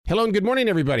Hello and good morning,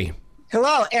 everybody.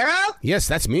 Hello, Arrow? Yes,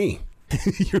 that's me.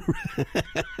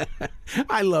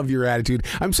 I love your attitude.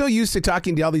 I'm so used to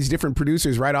talking to all these different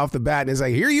producers right off the bat, and it's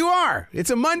like, here you are. It's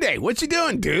a Monday. What you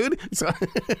doing, dude? So,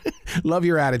 love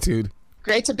your attitude.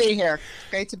 Great to be here.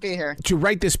 Great to be here. To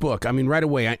write this book, I mean, right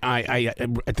away, I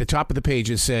at the top of the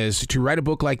page, it says, to write a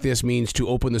book like this means to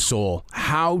open the soul.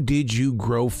 How did you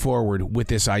grow forward with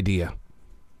this idea?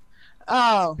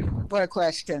 Oh, what a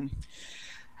question.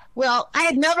 Well, I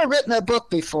had never written a book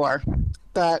before,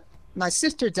 but my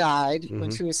sister died when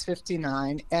she was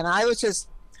 59, and I was just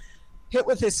hit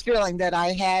with this feeling that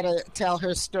I had to tell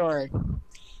her story.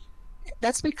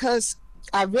 That's because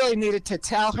I really needed to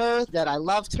tell her that I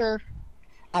loved her.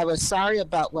 I was sorry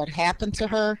about what happened to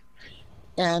her,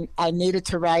 and I needed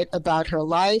to write about her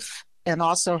life and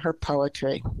also her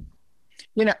poetry.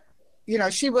 You know,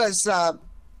 she was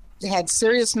had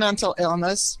serious mental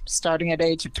illness starting at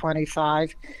age of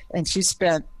 25, and she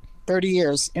spent 30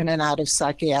 years in and out of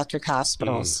psychiatric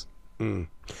hospitals.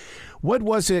 What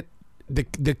was it,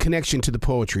 the connection to the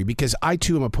poetry? Because I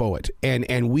too am a poet,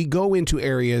 and we go into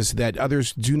areas that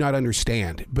others do not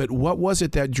understand. But what was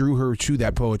it that drew her to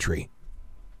that poetry?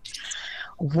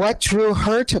 What drew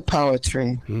her to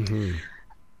poetry?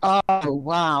 Oh,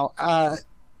 wow.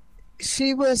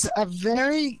 She was a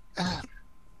very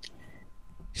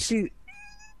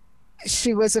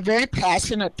she was a very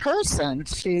passionate person.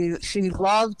 She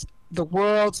loved the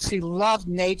world. She loved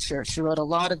nature. She wrote a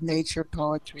lot of nature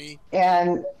poetry.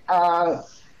 And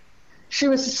she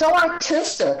was so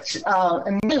artistic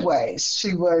in many ways.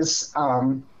 She was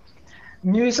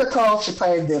musical. She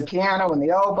played the piano and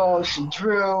the oboe. She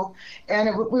drew. And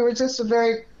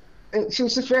she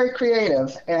was just very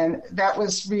creative. And that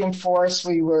was reinforced.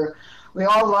 We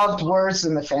all loved words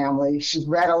in the family. She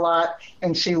read a lot,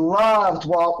 and she loved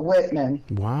Walt Whitman.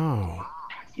 Wow.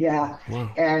 Yeah.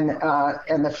 Wow.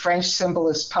 And the French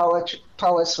symbolist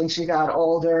poets when she got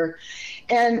older.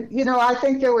 And, I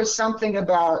think there was something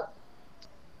about,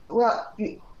 well,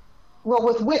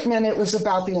 with Whitman, it was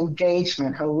about the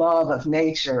engagement, her love of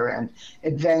nature and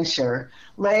adventure.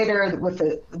 Later, with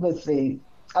the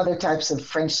other types of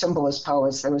French symbolist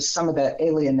poets, there was some of that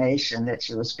alienation that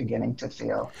she was beginning to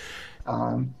feel.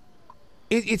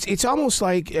 It's almost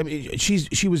like, I mean,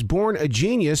 she was born a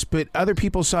genius, but other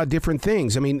people saw different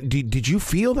things. I mean, did you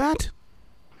feel that?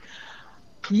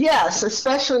 Yes,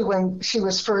 especially when she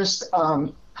was first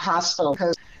hospital,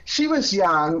 because she was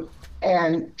young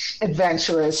and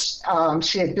adventurous.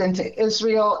 She had been to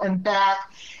Israel and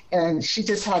back, and she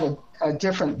just had a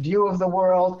different view of the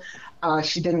world.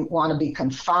 She didn't want to be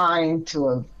confined to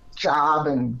a job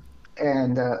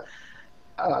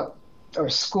or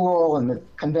school in the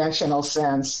conventional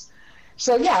sense.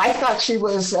 So yeah, I thought she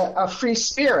was a free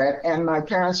spirit, and my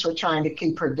parents were trying to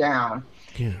keep her down.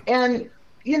 Yeah. And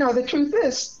the truth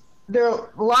is, there are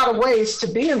a lot of ways to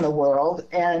be in the world,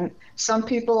 and some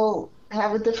people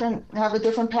have a different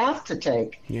path to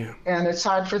take. Yeah. And it's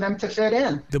hard for them to fit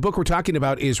in. The book we're talking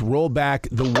about is Rollback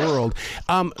the World.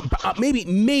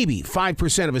 Maybe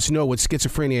 5% of us know what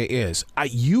schizophrenia is.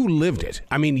 You lived it.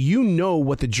 I mean, you know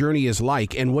what the journey is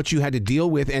like and what you had to deal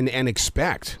with and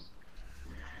expect.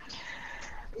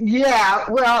 Yeah,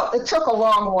 well, it took a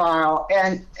long while,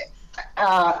 and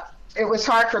it was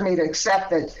hard for me to accept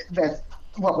that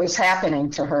what was happening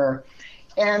to her.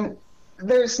 And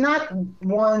there's not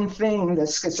one thing that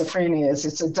schizophrenia is.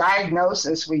 It's a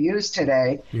diagnosis we use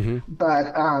today, but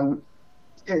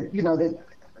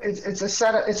it's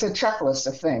a checklist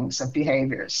of things, of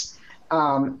behaviors,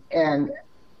 and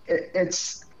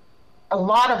it's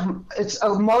it's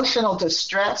emotional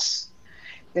distress,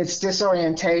 it's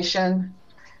disorientation,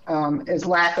 it's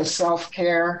lack of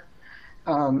self-care.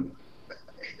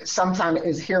 Sometimes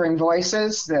it's hearing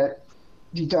voices that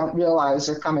you don't realize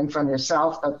are coming from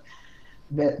yourself, but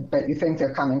you think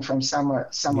they're coming from somewhere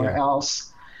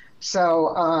else.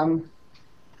 So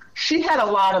she had a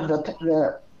lot of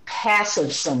the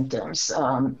passive symptoms.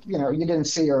 You didn't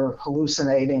see her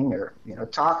hallucinating or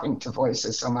talking to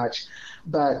voices so much,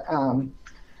 but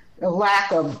a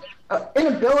lack of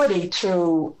inability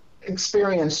to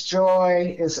experience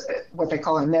joy is what they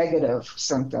call a negative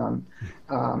symptom.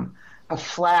 A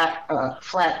flat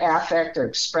affect or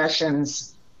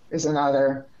expressions is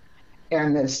another,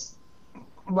 and this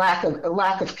lack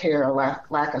of care,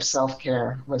 lack of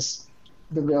self-care was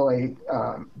the really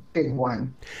big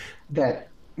one that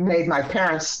made my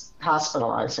parents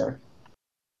hospitalize her.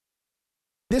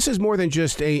 This is more than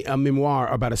just a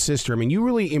memoir about a sister. I mean, you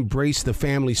really embrace the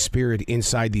family spirit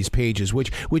inside these pages,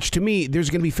 which to me, there's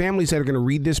going to be families that are going to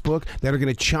read this book that are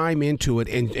going to chime into it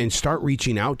and start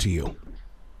reaching out to you.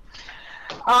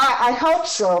 I hope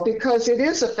so, because it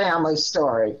is a family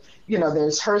story.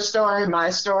 There's her story, my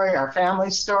story, our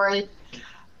family story.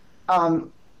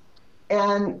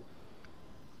 And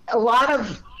a lot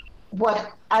of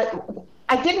what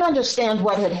I didn't understand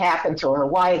what had happened to her,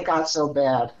 why it got so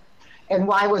bad, and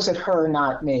why was it her,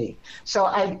 not me. So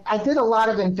I did a lot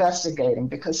of investigating,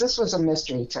 because this was a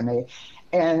mystery to me.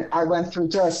 And I went through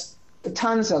just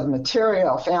tons of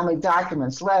material, family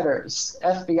documents, letters,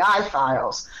 FBI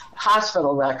files,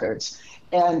 hospital records,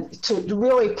 and to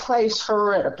really place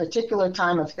her at a particular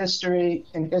time of history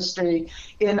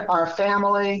in our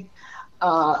family.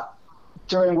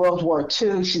 During World War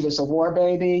II, she was a war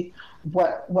baby.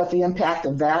 What the impact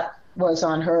of that was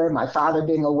on her, my father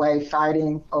being away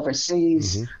fighting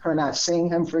overseas, her not seeing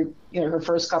him for her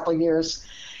first couple of years.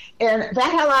 And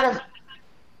that had a lot of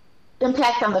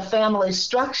impact on the family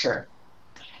structure.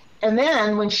 And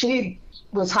then when she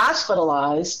was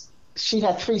hospitalized, she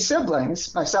had 3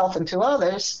 siblings, myself and 2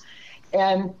 others,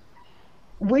 and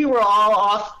we were all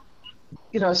off,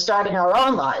 starting our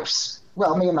own lives.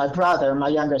 Well, me and my brother, my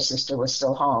younger sister was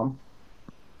still home.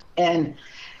 And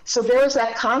so there was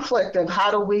that conflict of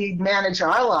how do we manage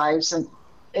our lives and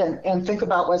think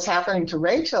about what's happening to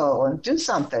Rachel and do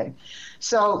something.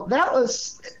 So that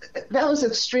was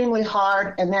extremely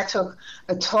hard, and that took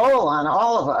a toll on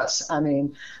all of us. I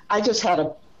mean, I just had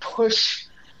to push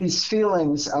these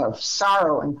feelings of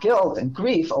sorrow and guilt and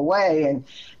grief away and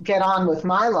get on with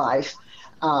my life.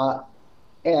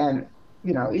 And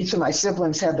each of my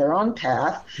siblings had their own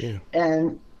path. Yeah.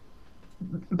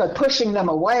 But pushing them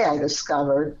away, I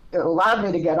discovered, it allowed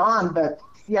me to get on, but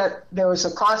yet there was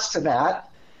a cost to that.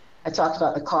 I talked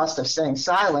about the cost of staying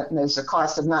silent, and there's a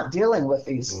cost of not dealing with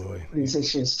these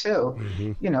issues too.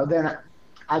 Then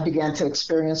I began to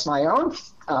experience my own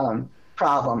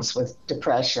problems with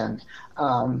depression,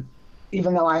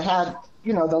 even though I had,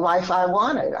 the life I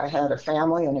wanted. I had a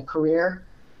family and a career.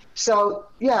 So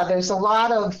yeah, there's a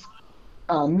lot of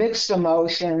mixed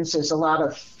emotions. There's a lot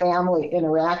of family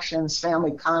interactions,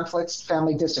 family conflicts,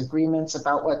 family disagreements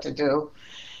about what to do.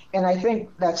 And I think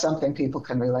that's something people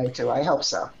can relate to. I hope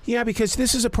so. Yeah, because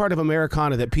this is a part of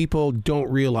Americana that people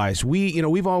don't realize.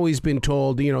 We've always been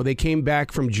told, they came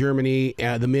back from Germany,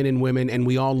 the men and women, and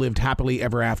we all lived happily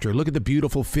ever after. Look at the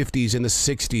beautiful 50s and the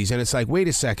 60s. And it's like, wait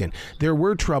a second, there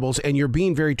were troubles, and you're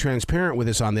being very transparent with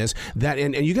us on this.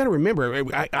 And you got to remember,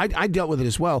 I dealt with it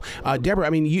as well. Deborah, I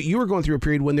mean, you were going through a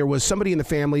period when there was somebody in the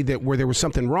family where there was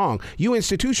something wrong. You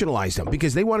institutionalized them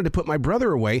because they wanted to put my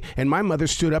brother away, and my mother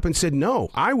stood up and said, no,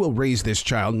 I will raise this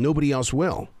child. Nobody else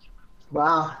will.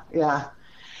 Wow. Yeah.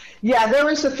 Yeah. There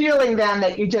was the feeling then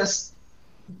that you just,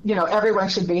 everyone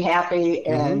should be happy.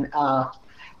 And,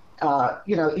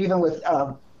 even with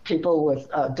people with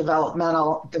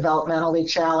developmentally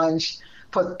challenged,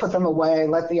 put them away,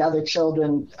 let the other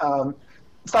children,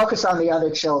 focus on the other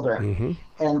children.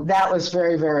 And that was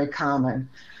very, very common.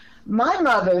 My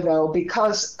mother, though,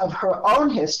 because of her own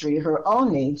history, her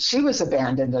own needs, she was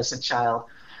abandoned as a child,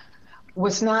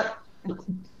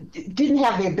 didn't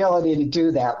have the ability to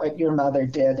do that, what your mother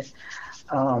did.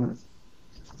 And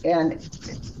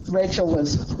Rachel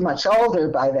was much older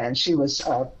by then. She was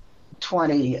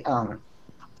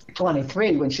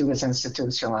 23 when she was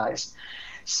institutionalized.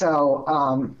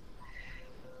 So,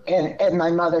 and my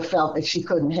mother felt that she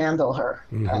couldn't handle her.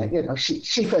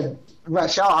 She could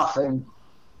rush off and,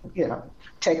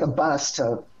 take a bus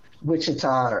to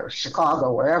Wichita or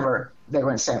Chicago, wherever. They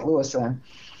were in St. Louis then.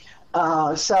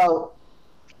 So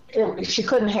she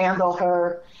couldn't handle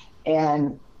her,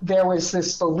 and there was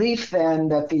this belief then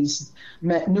that these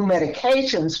new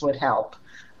medications would help.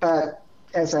 But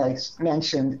as I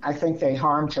mentioned, I think they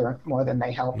harmed her more than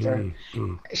they helped her.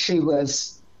 She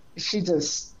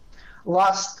just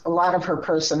lost a lot of her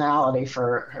personality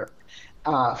for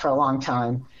a long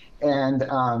time,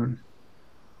 and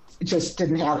just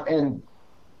didn't have. And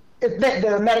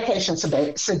the medication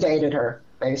sedated her.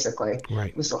 Basically,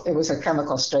 right. It was a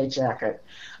chemical straitjacket.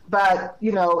 But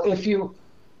if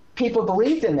people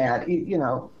believed in that,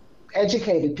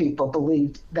 educated people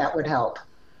believed that would help.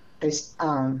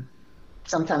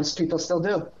 Sometimes people still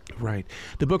do. Right.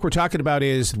 The book we're talking about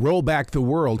is Rollback the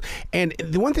World. And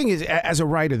the one thing is, as a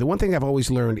writer, the one thing I've always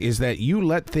learned is that you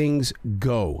let things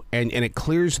go, and it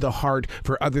clears the heart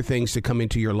for other things to come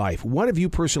into your life. What have you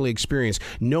personally experienced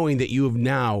knowing that you have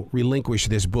now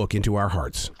relinquished this book into our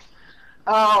hearts?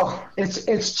 Oh,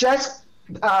 it's just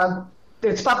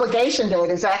its publication date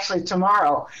is actually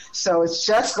tomorrow, so it's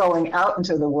just going out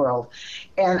into the world,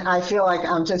 and I feel like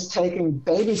I'm just taking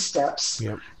baby steps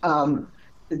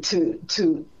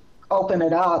to open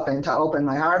it up and to open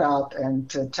my heart up and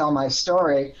to tell my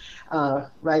story.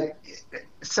 Right,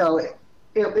 so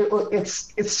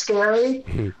it's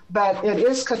scary, but it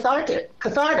is cathartic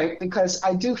because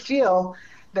I do feel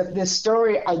that this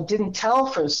story I didn't tell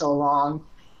for so long,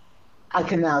 I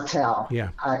can now tell. Yeah.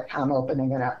 I'm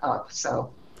opening it up.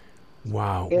 So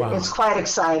wow. It's quite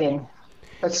exciting,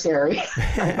 but scary,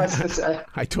 I must say.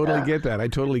 I totally get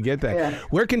that. Yeah.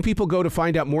 Where can people go to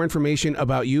find out more information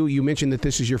about you? You mentioned that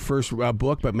this is your first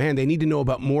book, but man, they need to know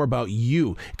more about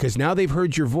you, because now they've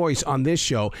heard your voice on this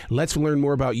show. Let's learn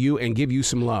more about you and give you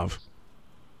some love.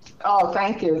 Oh,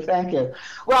 thank you.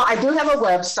 Well, I do have a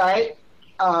website,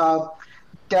 DeborahKasdan.com,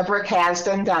 Deborah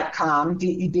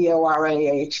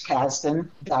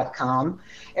Kasdan.com,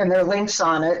 and there are links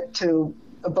on it to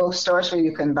both stores where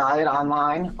you can buy it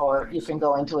online or you can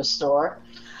go into a store.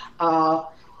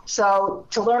 So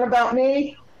to learn about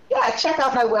me, check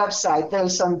out my website.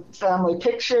 There's some family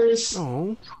pictures.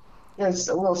 Oh. There's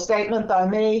a little statement by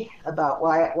me about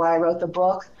why I wrote the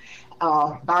book,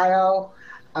 bio.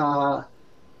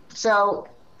 So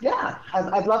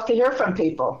I'd love to hear from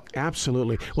people.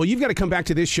 Absolutely. Well, you've got to come back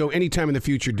to this show anytime in the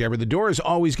future, Deborah. The door is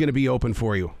always going to be open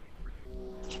for you.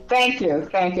 Thank you,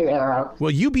 Arrow.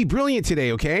 Well, you be brilliant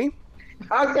today, okay?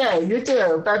 Okay, you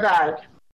too. Bye-bye.